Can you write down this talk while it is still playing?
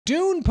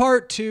Dune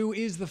Part 2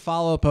 is the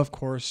follow up, of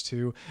course,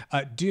 to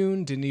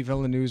Dune, Denis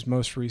Villeneuve's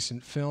most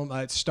recent film.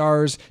 It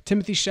stars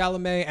Timothée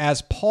Chalamet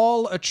as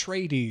Paul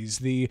Atreides,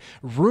 the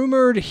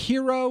rumored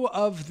hero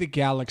of the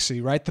galaxy,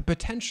 right? The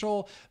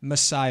potential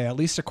messiah, at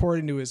least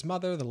according to his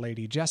mother, the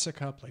Lady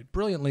Jessica, played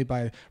brilliantly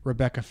by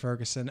Rebecca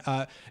Ferguson.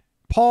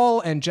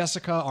 Paul and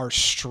Jessica are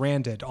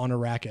stranded on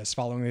Arrakis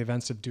following the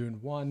events of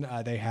Dune 1.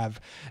 They have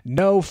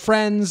no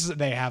friends.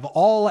 They have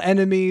all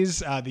enemies.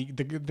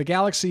 The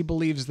galaxy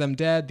believes them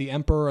dead. The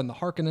Emperor and the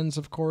Harkonnens,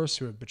 of course,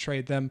 who have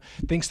betrayed them,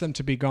 thinks them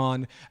to be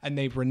gone. And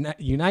they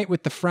unite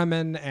with the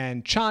Fremen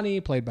and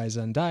Chani, played by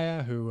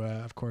Zendaya, who,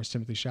 of course,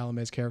 Timothée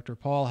Chalamet's character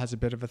Paul has a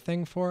bit of a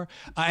thing for.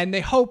 And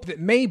they hope that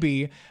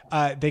maybe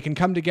they can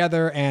come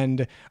together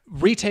and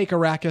retake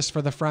Arrakis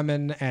for the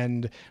Fremen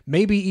and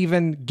maybe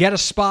even get a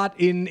spot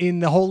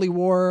in the Holy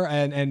War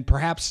and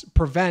perhaps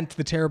prevent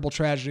the terrible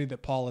tragedy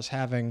that Paul is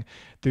having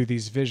through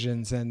these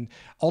visions. And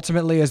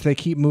ultimately, as they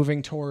keep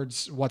moving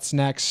towards what's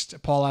next,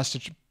 Paul has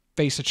to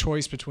face a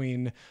choice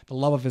between the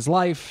love of his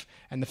life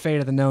and the fate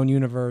of the known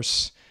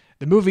universe.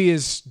 The movie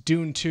is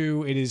Dune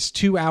 2. It is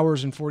 2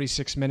 hours and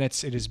 46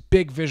 minutes. It is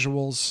big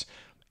visuals.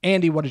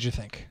 Andy, what did you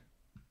think?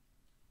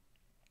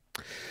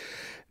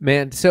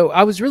 Man, so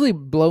I was really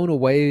blown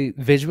away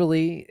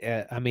visually.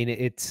 I mean,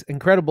 it's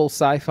incredible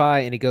sci-fi,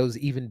 and it goes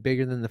even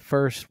bigger than the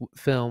first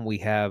film. We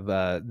have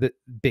the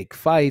big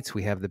fights,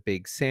 we have the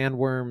big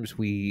sandworms,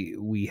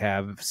 we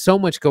have so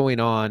much going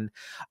on.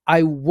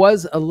 I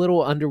was a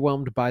little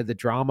underwhelmed by the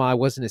drama. I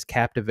wasn't as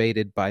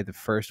captivated by the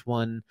first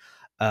one.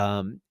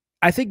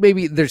 I think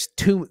maybe there's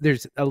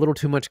a little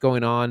too much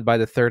going on by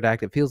the third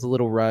act. It feels a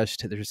little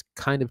rushed. There's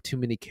kind of too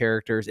many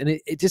characters, and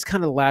it just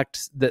kind of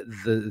lacked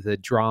the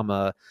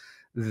drama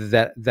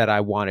that I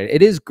wanted.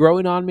 It is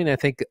growing on me, and I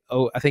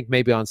think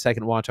maybe on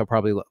second watch I'll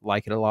probably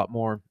like it a lot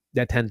more.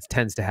 That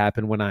tends to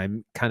happen when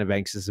I'm kind of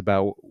anxious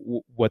about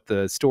what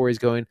the story's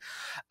going.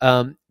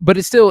 But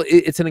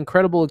it's an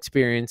incredible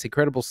experience,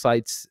 incredible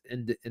sights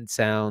and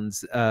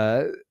sounds.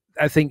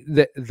 I think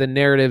that the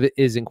narrative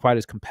isn't quite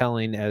as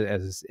compelling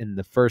as in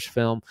the first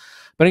film,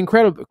 but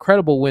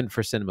incredible win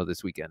for cinema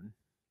this weekend.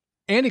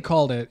 Andy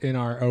called it in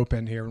our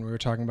open here when we were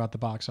talking about the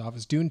box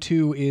office. Dune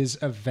 2 is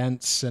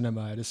event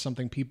cinema. It is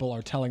something people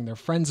are telling their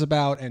friends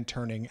about and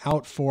turning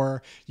out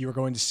for. You are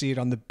going to see it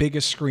on the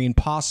biggest screen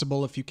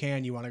possible if you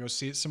can. You want to go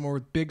see it somewhere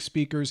with big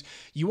speakers.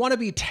 You want to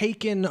be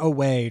taken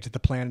away to the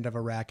planet of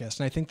Arrakis.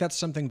 And I think that's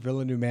something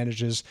Villeneuve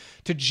manages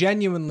to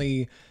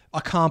genuinely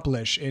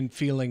accomplish in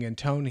feeling and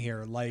tone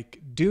here. Like,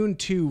 Dune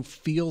 2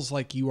 feels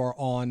like you are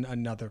on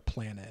another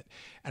planet.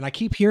 And I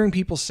keep hearing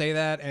people say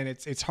that, and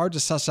it's hard to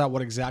suss out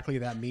what exactly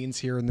that means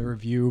here in the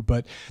review,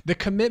 but the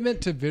commitment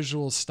to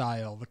visual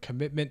style, the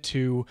commitment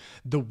to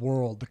the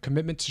world, the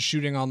commitment to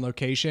shooting on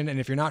location, and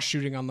if you're not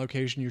shooting on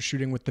location, you're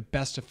shooting with the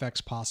best effects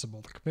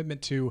possible, the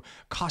commitment to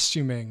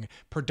costuming,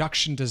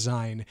 production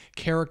design,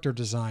 character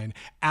design,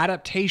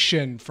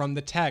 adaptation from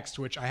the text,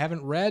 which I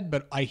haven't read,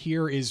 but I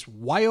hear is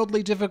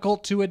wildly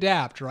difficult to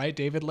adapt, right?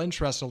 David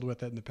Lynch wrestled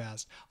with it in the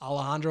past.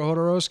 Alejandro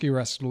Jodorowsky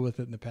wrestled with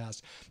it in the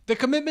past. The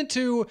commitment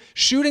to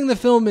shooting the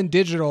film in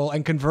digital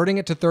and converting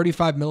it to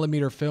 35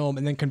 millimeter film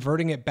and then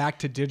converting it back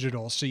to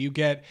digital so you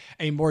get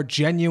a more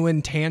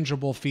genuine,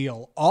 tangible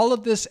feel. All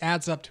of this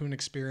adds up to an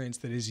experience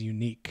that is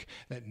unique,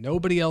 that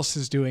nobody else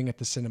is doing at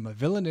the cinema.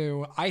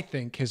 Villeneuve, I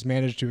think, has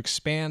managed to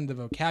expand the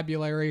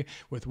vocabulary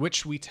with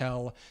which we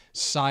tell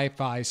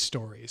sci-fi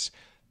stories.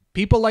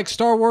 People like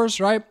Star Wars,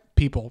 right?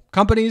 People.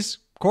 Companies,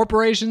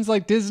 corporations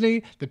like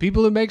Disney, the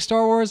people who make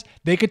Star Wars,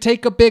 they could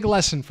take a big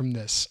lesson from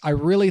this. I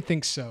really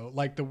think so.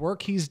 Like, the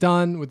work he's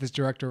done with his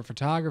director of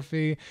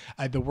photography,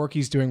 the work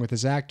he's doing with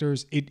his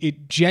actors,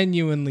 it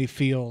genuinely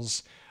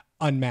feels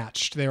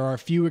unmatched. There are a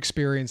few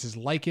experiences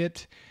like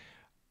it.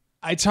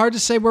 It's hard to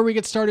say where we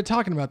get started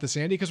talking about this,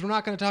 Andy, because we're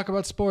not going to talk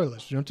about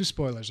spoilers. We don't do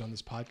spoilers on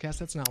this podcast.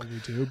 That's not what we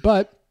do.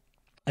 But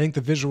I think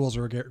the visuals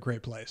are a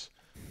great place.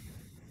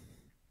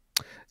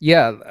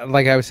 Yeah,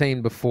 like I was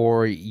saying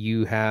before,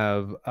 you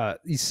have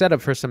you set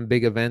up for some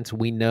big events.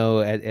 We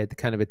know at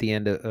kind of at the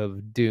end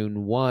of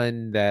Dune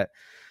 1 that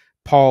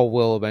Paul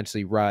will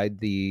eventually ride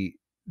the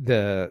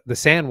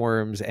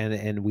sandworms,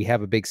 and we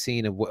have a big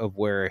scene of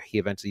where he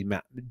eventually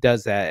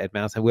does that at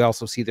Mount. And we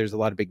also see there's a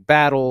lot of big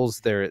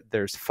battles.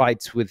 There's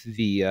fights with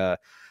the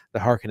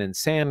Harkonnen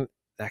sand.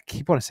 I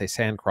keep wanting to say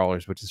sand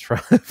crawlers, which is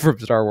from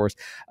Star Wars.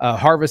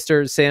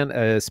 Harvesters,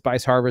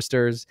 spice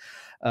harvesters.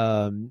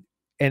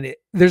 And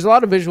there's a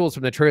lot of visuals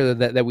from the trailer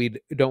that we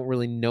don't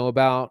really know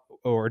about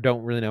or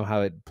don't really know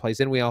how it plays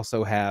in. We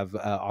also have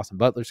Austin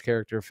Butler's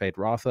character, Fade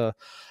Rotha,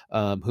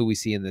 who we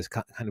see in this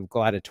kind of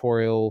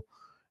gladiatorial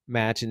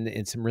match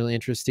and some really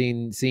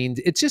interesting scenes.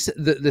 It's just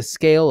the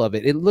scale of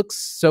it. It looks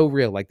so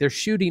real. Like, they're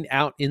shooting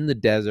out in the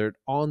desert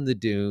on the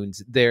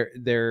dunes.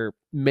 They're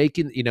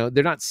making,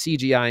 they're not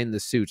CGI in the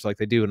suits like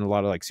they do in a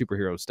lot of like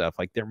superhero stuff.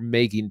 Like, they're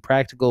making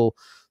practical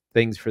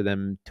things for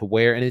them to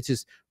wear, and it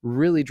just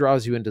really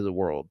draws you into the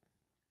world.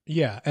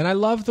 Yeah, and I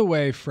love the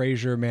way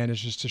Fraser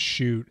manages to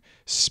shoot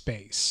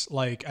space.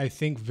 Like, I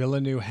think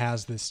Villeneuve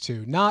has this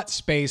too. Not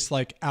space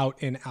like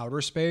out in outer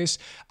space.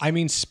 I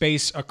mean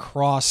space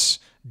across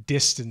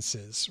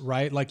distances,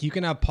 right? Like, you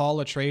can have Paul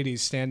Atreides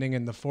standing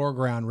in the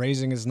foreground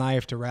raising his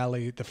knife to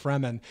rally the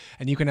Fremen,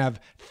 and you can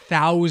have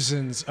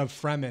thousands of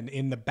Fremen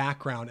in the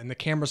background, and the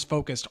camera's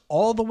focused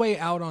all the way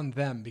out on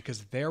them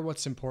because they're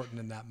what's important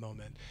in that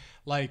moment.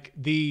 Like,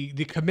 the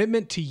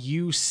commitment to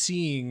you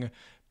seeing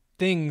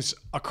things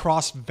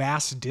across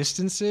vast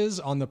distances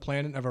on the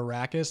planet of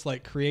Arrakis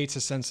like creates a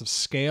sense of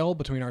scale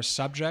between our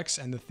subjects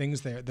and the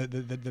things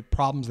the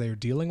problems they are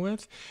dealing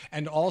with,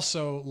 and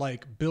also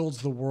like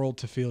builds the world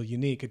to feel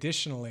unique.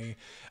 Additionally,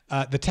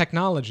 the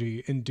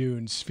technology in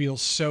Dunes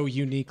feels so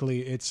uniquely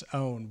its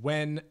own.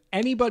 When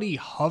anybody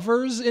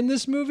hovers in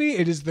this movie,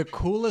 it is the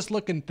coolest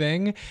looking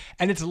thing,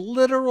 and it's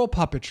literal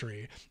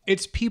puppetry.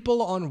 It's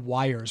people on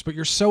wires, but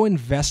you're so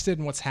invested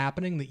in what's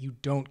happening that you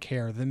don't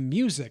care. The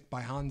music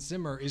by Hans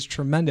Zimmer is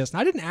tremendous. And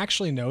I didn't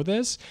actually know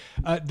this.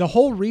 The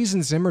whole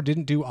reason Zimmer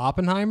didn't do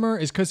Oppenheimer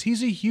is because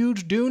he's a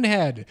huge Dune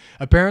head.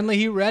 Apparently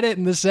he read it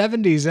in the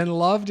 70s and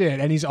loved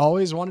it, and he's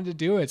always wanted to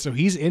do it. So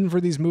he's in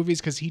for these movies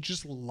because he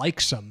just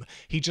likes them.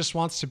 He just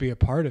wants to be a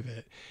part of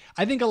it.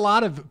 I think a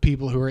lot of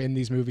people who are in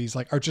these movies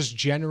like are just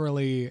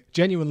genuinely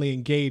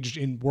engaged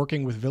in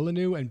working with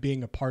Villeneuve and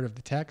being a part of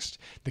the text.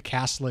 The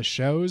cast list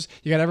shows.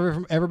 You got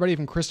everybody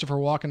from Christopher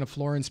Walken to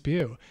Florence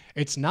Pugh.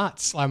 It's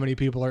nuts how many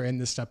people are in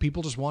this stuff.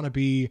 People just want to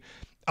be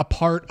a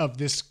part of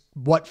this,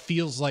 what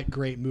feels like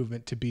great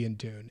movement to be in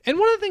Dune. And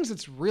one of the things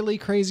that's really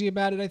crazy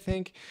about it, I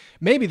think,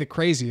 maybe the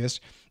craziest,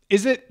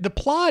 is that the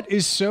plot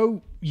is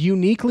so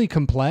uniquely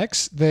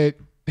complex that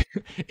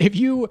if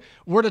you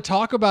were to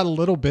talk about a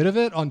little bit of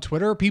it on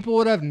Twitter, people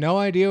would have no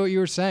idea what you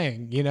were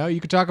saying. You know, you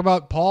could talk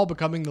about Paul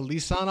becoming the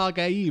Lisan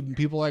al-Gaib, and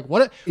people are like,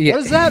 what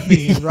does that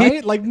mean?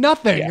 Right? Like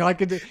nothing. Yeah.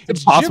 Like it's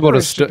impossible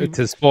to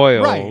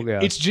spoil. Right.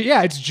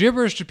 Yeah. It's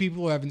gibberish to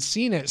people who haven't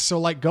seen it. So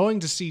like going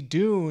to see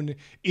Dune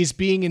is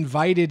being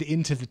invited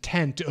into the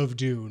tent of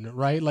Dune,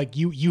 right? Like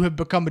you have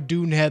become a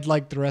Dune head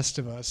like the rest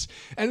of us.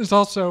 And it's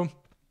also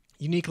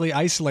uniquely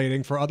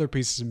isolating for other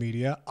pieces of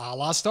media, a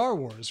la Star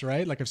Wars,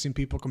 right? Like I've seen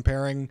people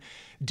comparing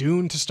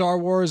Dune to Star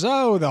Wars.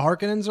 Oh, the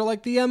Harkonnens are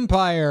like the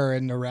Empire,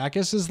 and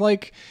Arrakis is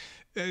like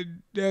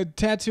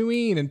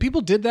Tatooine. And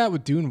people did that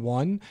with Dune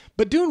 1,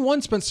 but Dune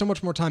 1 spent so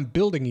much more time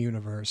building a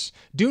universe.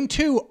 Dune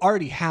 2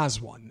 already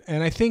has one,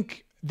 and I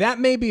think that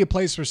may be a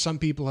place where some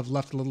people have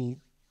left a little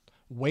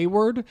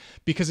wayward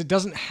because it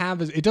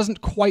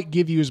doesn't quite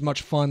give you as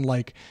much fun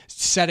like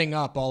setting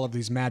up all of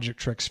these magic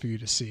tricks for you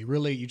to see.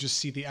 Really, you just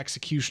see the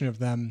execution of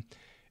them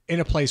in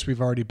a place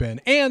we've already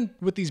been. And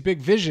with these big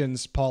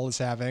visions Paul is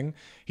having,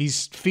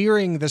 he's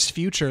fearing this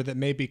future that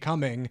may be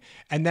coming,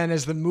 and then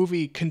as the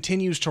movie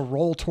continues to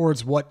roll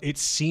towards what it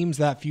seems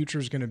that future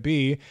is going to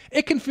be,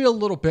 it can feel a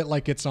little bit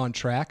like it's on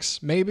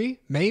tracks. Maybe,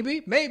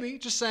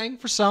 just saying,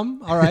 for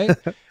some. All right.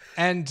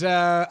 And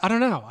I don't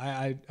know.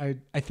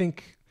 I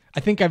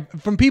think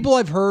from people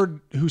I've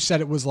heard who said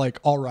it was like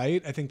all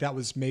right, I think that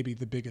was maybe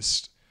the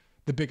biggest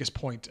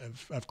point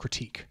of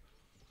critique.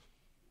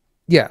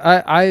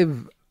 Yeah,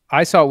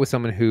 I saw it with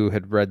someone who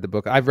had read the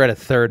book. I've read a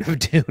third of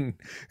Dune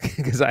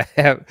because I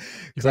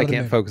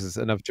can't focus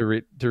enough to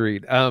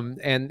read.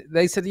 And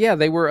they said, yeah,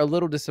 they were a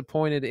little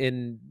disappointed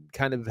in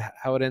kind of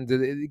how it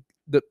ended.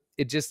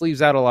 It just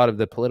leaves out a lot of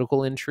the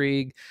political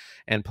intrigue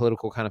and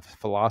political kind of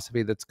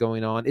philosophy that's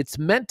going on. It's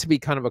meant to be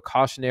kind of a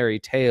cautionary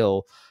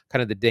tale,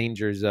 kind of the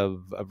dangers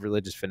of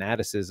religious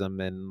fanaticism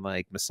and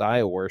like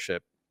Messiah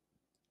worship.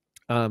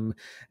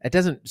 It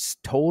doesn't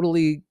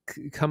totally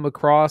come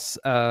across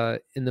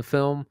in the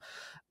film.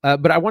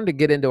 But I wanted to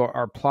get into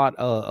our plot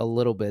a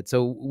little bit.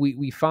 So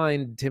we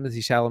find Timothée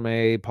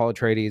Chalamet, Paul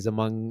Atreides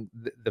among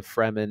the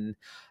Fremen.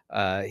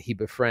 He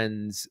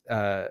befriends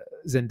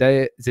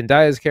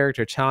Zendaya's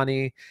character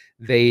Chani.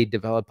 They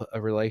develop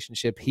a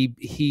relationship.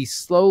 He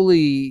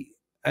slowly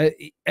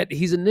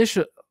he's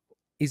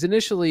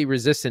initially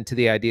resistant to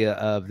the idea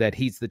of that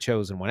he's the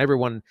chosen one.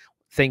 Everyone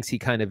thinks he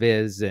kind of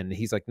is, and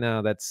he's like,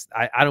 no,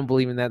 I don't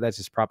believe in that. That's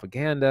just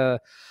propaganda.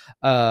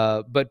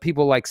 But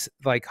people like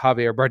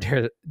Javier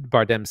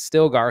Bardem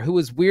Stilgar, who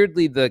was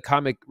weirdly the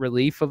comic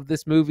relief of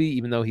this movie,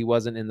 even though he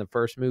wasn't in the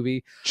first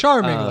movie.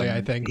 Charmingly,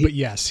 I think, but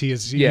yes,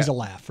 he's a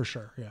laugh for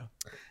sure. Yeah.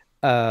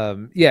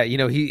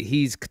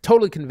 He's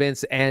totally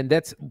convinced, and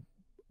that's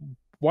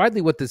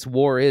widely what this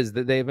war is,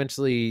 that they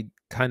eventually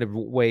kind of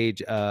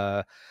wage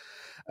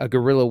a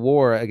guerrilla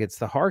war against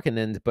the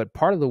Harkonnens, but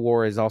part of the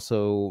war is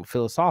also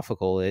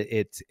philosophical.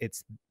 It's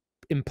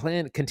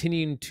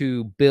continuing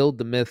to build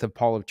the myth of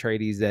Paul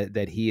Atreides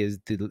that he is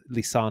the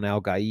Lisan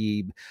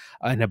al-Gaib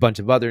and a bunch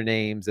of other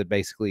names that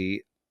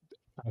basically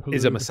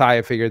is a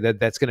messiah figure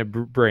that's going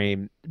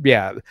to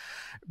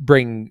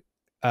bring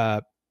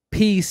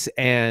peace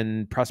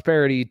and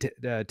prosperity to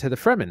the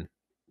Fremen.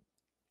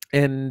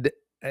 And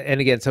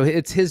and again, so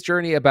it's his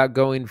journey about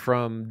going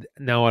from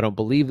no, I don't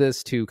believe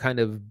this to kind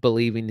of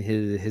believing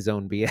his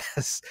own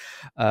BS.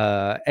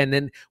 And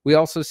then we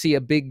also see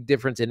a big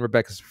difference in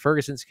Rebecca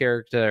Ferguson's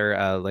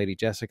character, Lady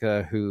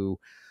Jessica, who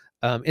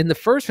in the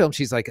first film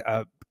she's like,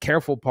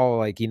 careful, Paul,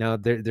 like,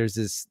 there's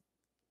this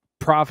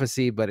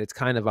prophecy, but it's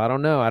kind of, I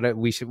don't know,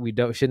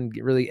 shouldn't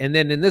get really. And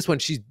then in this one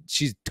she's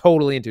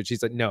totally into it.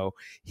 She's like, no,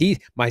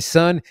 my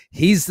son,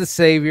 he's the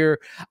savior,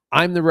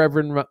 I'm the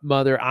Reverend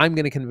Mother, I'm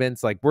gonna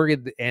convince, like, we're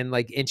gonna. And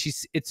like, and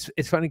it's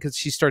funny because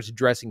she starts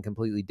dressing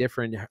completely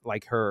different,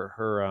 like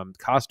her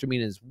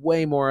costuming is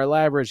way more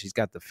elaborate. She's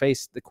got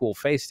the cool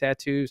face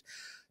tattoos,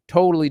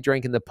 totally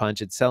drinking the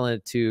punch and selling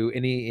it to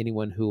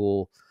anyone who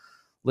will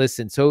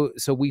listen. So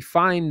we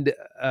find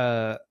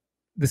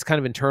this kind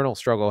of internal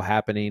struggle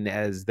happening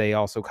as they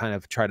also kind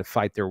of try to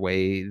fight their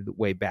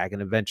way back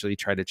and eventually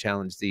try to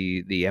challenge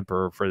the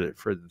emperor for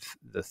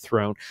the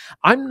throne.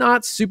 I'm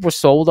not super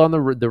sold on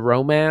the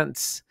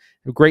romance.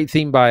 A great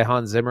theme by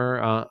Hans Zimmer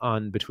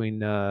on between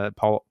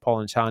Paul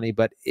and Chani,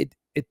 but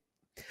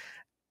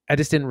I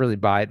just didn't really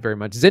buy it very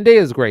much. Zendaya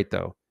is great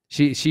though.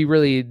 She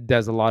really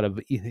does a lot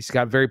of. She's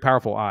got very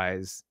powerful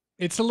eyes.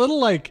 It's a little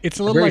like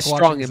very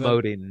strong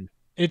emoting.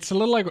 It's a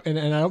little like, and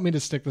I don't mean to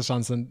stick this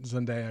on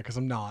Zendaya because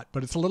I'm not,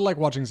 but it's a little like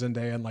watching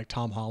Zendaya and like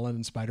Tom Holland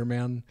and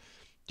Spider-Man.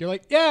 You're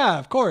like, yeah,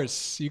 of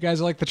course. You guys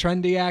are like the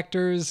trendy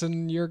actors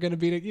and you're going to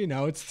be,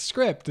 it's the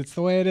script. It's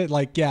the way it is.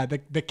 Like, yeah,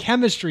 the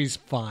chemistry's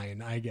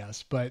fine, I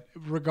guess. But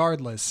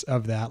regardless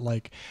of that,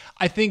 like,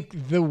 I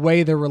think the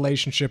way the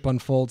relationship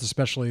unfolds,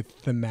 especially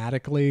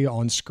thematically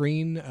on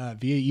screen,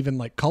 via even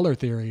like color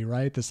theory,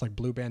 right? This like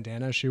blue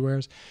bandana she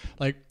wears.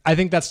 Like, I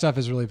think that stuff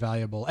is really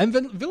valuable. And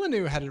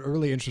Villeneuve had a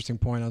really interesting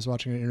point. I was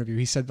watching an interview.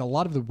 He said a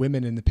lot of the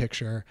women in the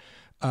picture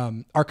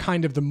are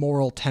kind of the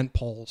moral tent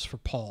poles for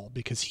Paul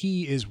because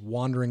he is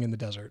wandering in the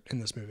desert in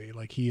this movie.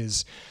 Like, he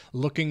is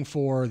looking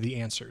for the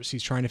answers.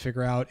 He's trying to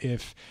figure out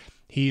if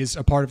he is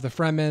a part of the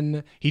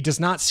Fremen. He does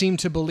not seem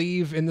to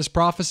believe in this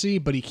prophecy,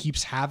 but he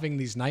keeps having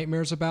these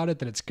nightmares about it,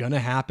 that it's going to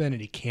happen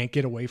and he can't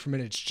get away from it.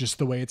 It's just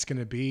the way it's going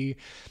to be.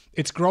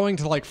 It's growing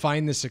to like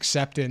find this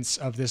acceptance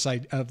of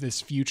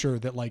this future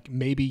that like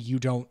maybe you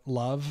don't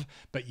love,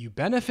 but you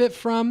benefit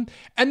from.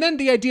 And then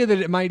the idea that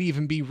it might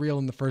even be real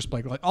in the first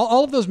place. Like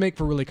all of those make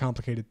for really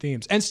complicated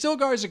themes. And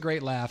Stilgar's a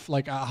great laugh.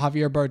 Like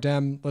Javier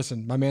Bardem,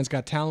 listen, my man's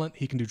got talent.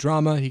 He can do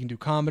drama. He can do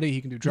comedy.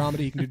 He can do dramedy.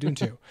 He can do Dune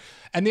 2.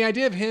 And the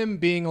idea of him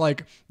being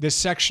like this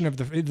section of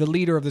the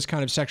leader of this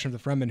kind of section of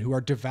the Fremen who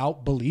are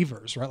devout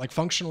believers, right? Like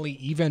functionally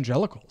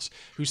evangelicals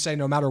who say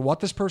no matter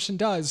what this person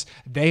does,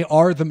 they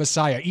are the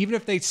Messiah. Even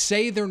if they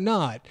say they're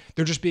not,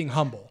 they're just being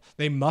humble.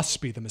 They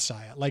must be the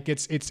Messiah. Like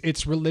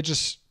it's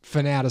religious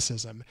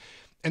fanaticism.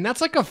 And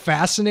that's like a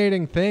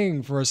fascinating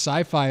thing for a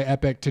sci-fi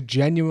epic to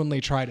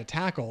genuinely try to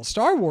tackle.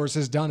 Star Wars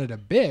has done it a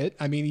bit.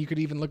 I mean, you could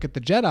even look at the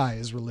Jedi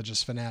as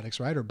religious fanatics,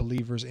 right? Or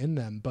believers in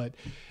them, but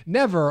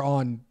never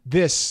on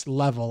this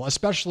level,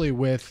 especially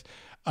with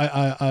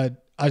a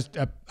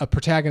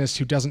protagonist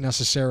who doesn't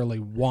necessarily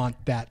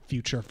want that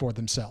future for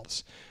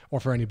themselves or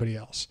for anybody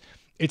else.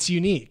 It's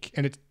unique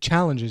and it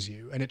challenges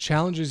you, and it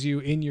challenges you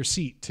in your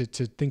seat to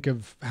think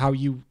of how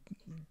you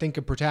think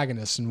of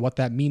protagonists and what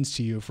that means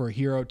to you for a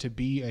hero to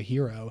be a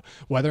hero.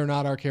 Whether or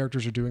not our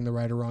characters are doing the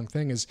right or wrong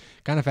thing is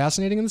kind of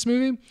fascinating in this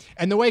movie.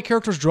 And the way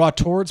characters draw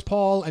towards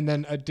Paul and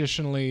then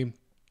additionally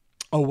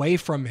away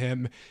from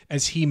him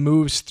as he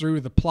moves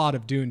through the plot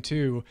of Dune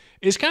 2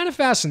 is kind of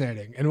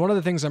fascinating. And one of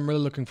the things I'm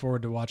really looking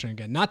forward to watching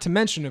again. Not to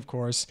mention, of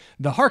course,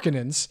 the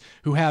Harkonnens,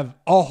 who have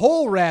a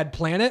whole rad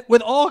planet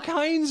with all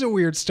kinds of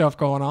weird stuff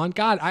going on.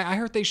 God, I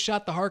heard they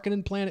shot the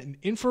Harkonnen planet in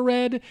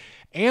infrared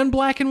and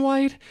black and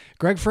white.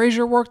 Greg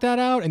Fraser worked that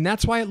out, and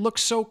that's why it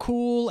looks so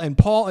cool. And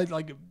Paul,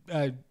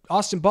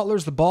 Austin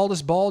Butler's the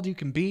baldest bald you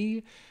can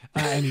be.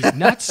 And he's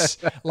nuts.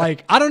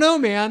 Like, I don't know,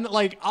 man.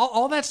 Like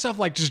all that stuff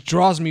like just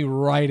draws me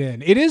right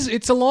in.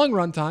 It's a long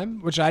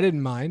runtime, which I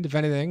didn't mind. If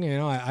anything,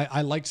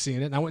 I liked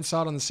seeing it. And I went and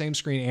saw it on the same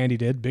screen Andy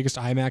did, biggest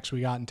IMAX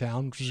we got in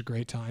town, which was a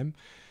great time.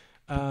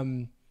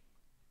 And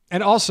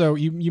also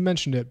you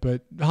mentioned it,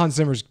 but Hans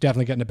Zimmer's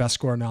definitely getting a best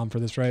score nom for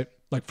this, right?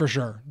 Like for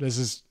sure.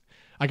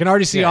 I can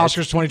already see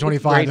Oscars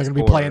 2025. They're going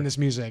to be playing this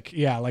music.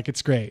 Yeah. Like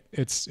it's great.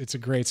 It's a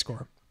great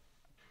score.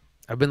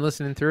 I've been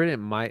listening through it.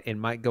 It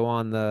might go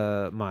on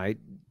my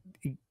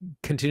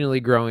continually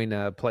growing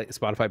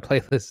Spotify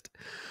playlist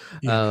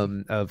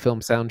of film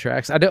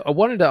soundtracks. I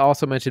wanted to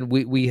also mention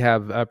we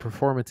have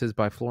performances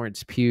by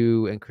Florence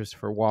Pugh and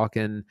Christopher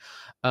Walken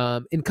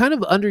in kind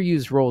of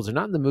underused roles. They're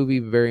not in the movie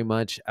very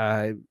much.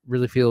 I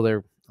really feel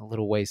they're a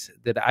little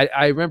wasted.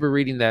 I remember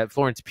reading that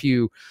Florence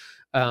Pugh,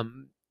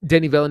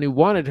 Denis Villeneuve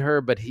wanted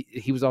her, but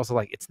he was also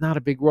like, it's not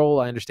a big role.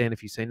 I understand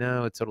if you say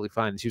no, it's totally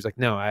fine. And she was like,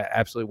 no, I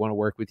absolutely want to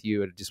work with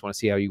you. I just want to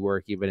see how you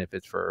work, even if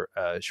it's for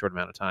a short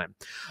amount of time.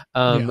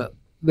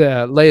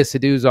 The Léa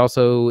Seydoux is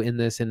also in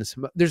this. And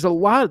there's a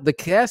lot. The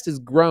cast has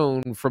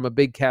grown from a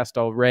big cast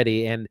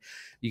already. And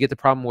you get the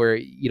problem where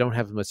you don't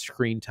have as much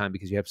screen time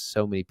because you have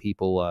so many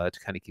people to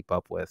kind of keep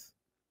up with.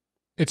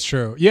 It's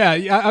true. Yeah,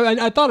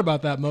 I thought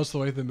about that most of the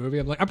way through the movie.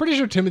 I'm like, I'm pretty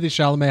sure Timothée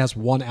Chalamet has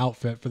one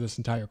outfit for this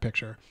entire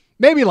picture.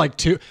 Maybe like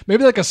two,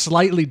 maybe like a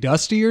slightly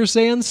dustier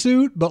sand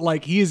suit, but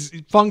like he's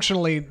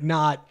functionally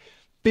not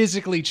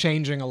physically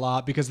changing a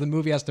lot because the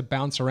movie has to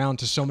bounce around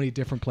to so many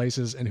different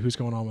places and who's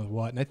going on with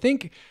what. And I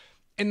think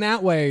in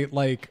that way,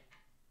 like,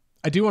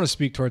 I do want to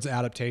speak towards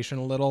adaptation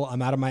a little.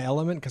 I'm out of my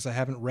element because I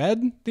haven't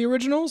read the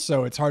original,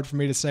 so it's hard for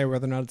me to say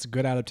whether or not it's a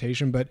good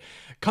adaptation. But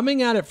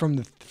coming at it from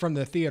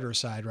the theater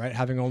side, right,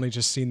 having only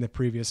just seen the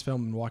previous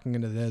film and walking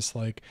into this,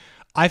 like,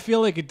 I feel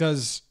like it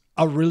does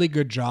a really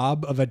good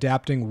job of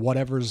adapting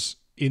whatever's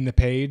in the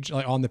page,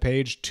 like on the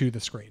page, to the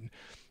screen.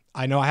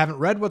 I know I haven't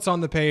read what's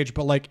on the page,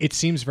 but like it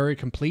seems very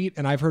complete,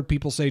 and I've heard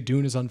people say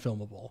Dune is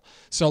unfilmable.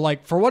 So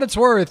like for what it's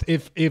worth,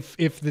 if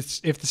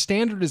the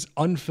standard is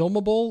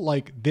unfilmable,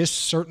 like this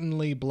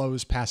certainly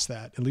blows past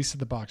that, at least at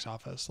the box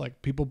office.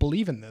 Like people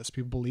believe in this,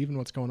 people believe in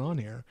what's going on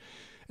here,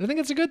 and I think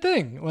it's a good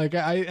thing. Like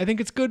I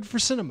think it's good for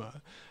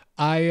cinema.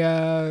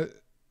 God,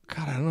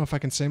 I don't know if I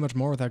can say much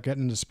more without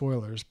getting into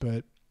spoilers,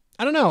 but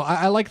I don't know.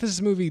 I like this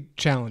movie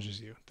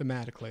challenges you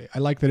thematically. I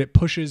like that it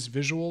pushes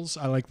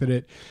visuals. I like that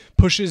it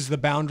pushes the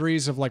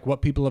boundaries of like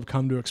what people have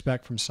come to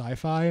expect from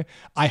sci-fi.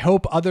 I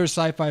hope other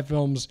sci-fi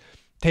films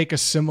take a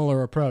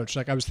similar approach.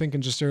 Like I was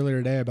thinking just earlier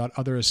today about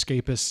other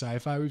escapist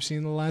sci-fi we've seen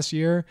in the last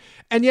year.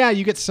 And yeah,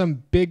 you get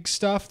some big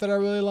stuff that I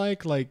really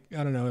like I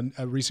don't know,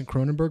 a recent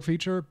Cronenberg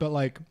feature, but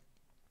like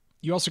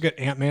you also get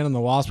Ant-Man and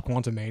the Wasp: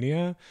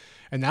 Quantumania.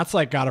 And that's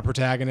like got a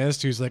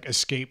protagonist who's like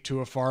escaped to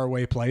a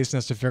faraway place and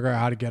has to figure out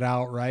how to get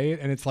out, right?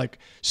 And it's like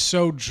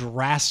so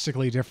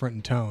drastically different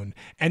in tone.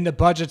 And the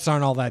budgets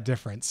aren't all that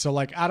different. So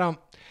like I don't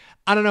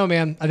know,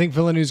 man. I think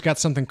Villeneuve's got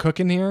something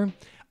cooking here.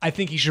 I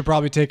think he should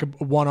probably take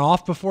one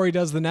off before he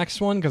does the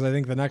next one, because I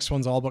think the next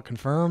one's all but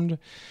confirmed.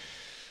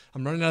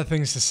 I'm running out of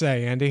things to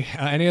say, Andy.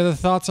 Any other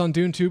thoughts on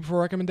Dune 2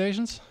 before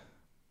recommendations?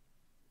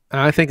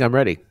 I think I'm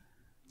ready.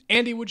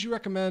 Andy, would you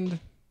recommend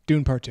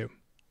Dune Part 2?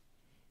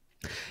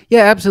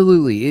 Yeah,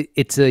 absolutely.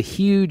 It's a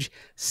huge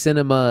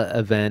cinema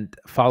event,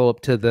 follow-up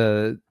to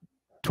the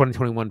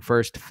 2021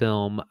 first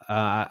film.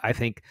 I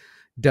think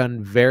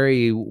done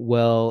very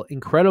well.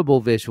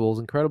 Incredible visuals,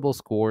 incredible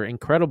score,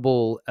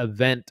 incredible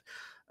event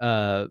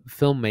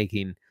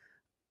filmmaking.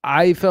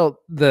 I felt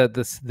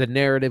the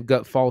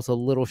narrative falls a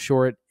little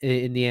short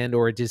in the end,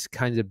 or it just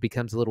kind of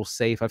becomes a little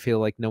safe. I feel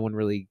like no one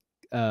really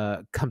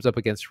comes up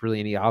against really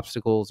any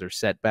obstacles or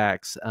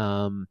setbacks.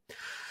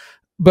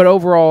 But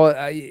overall,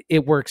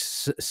 it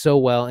works so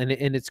well, and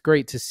it's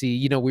great to see.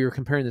 You know, we were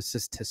comparing this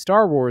to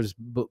Star Wars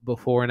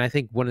before, and I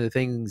think one of the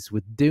things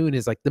with Dune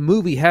is like the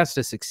movie has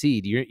to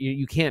succeed.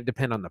 You can't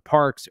depend on the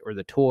parks or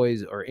the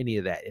toys or any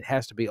of that. It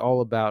has to be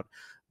all about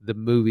the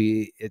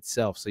movie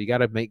itself. So you got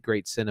to make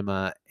great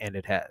cinema, and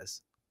it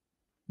has.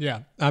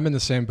 Yeah, I'm in the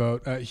same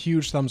boat.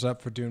 Huge thumbs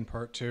up for Dune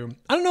Part 2.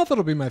 I don't know if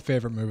it'll be my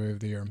favorite movie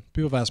of the year.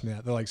 People have asked me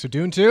that. They're like, so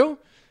Dune 2?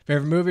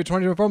 Favorite movie of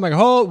 2024? I'm like,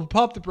 oh,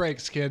 pop the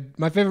brakes, kid.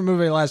 My favorite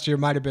movie last year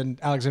might have been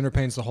Alexander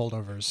Payne's The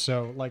Holdovers.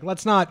 So, like,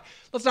 let's not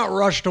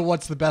rush to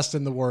what's the best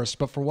and the worst.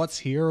 But for what's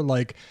here,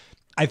 like,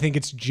 I think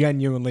it's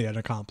genuinely an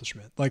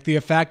accomplishment. Like the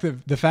fact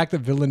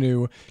that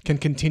Villeneuve can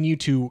continue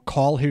to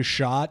call his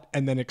shot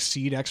and then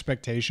exceed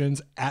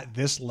expectations at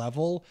this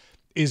level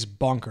is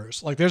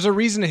bonkers. Like there's a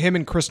reason him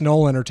and Chris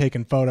Nolan are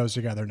taking photos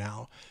together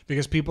now,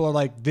 because people are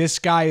like, this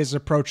guy is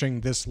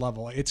approaching this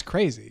level. It's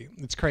crazy.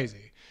 It's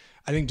crazy.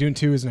 I think Dune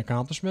 2 is an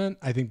accomplishment.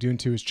 I think Dune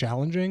 2 is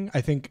challenging.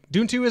 I think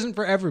Dune 2 isn't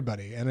for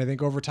everybody. And I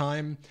think over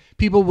time,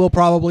 people will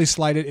probably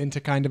slide it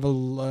into kind of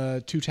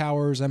a Two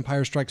Towers,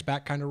 Empire Strikes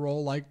Back kind of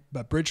role, like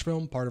a bridge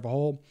film, part of a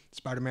whole.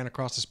 Spider-Man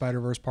Across the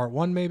Spider-Verse Part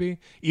 1, maybe.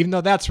 Even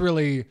though that's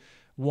really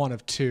one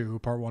of two,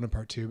 Part 1 and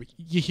Part 2. But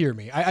you hear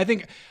me. I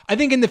think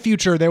in the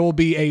future, there will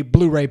be a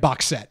Blu-ray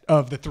box set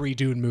of the 3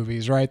 Dune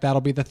movies, right? That'll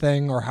be the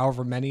thing, or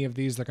however many of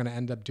these they're going to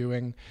end up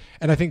doing.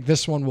 And I think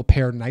this one will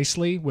pair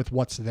nicely with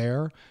what's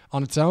there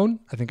on its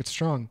own. I think it's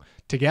strong.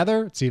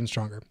 Together, it's even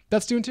stronger.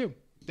 That's Dune 2.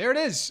 There it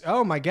is.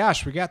 Oh my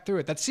gosh, we got through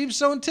it. That seems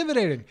so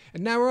intimidating.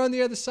 And now we're on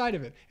the other side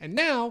of it. And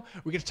now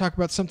we get to talk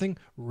about something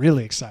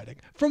really exciting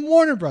from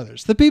Warner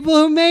Brothers, the people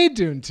who made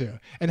Dune 2,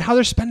 and how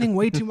they're spending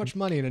way too much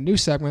money in a new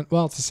segment.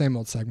 Well, it's the same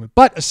old segment,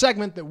 but a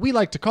segment that we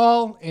like to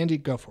call, Andy,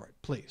 go for it,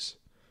 please.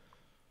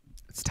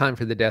 It's time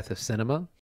for the death of cinema.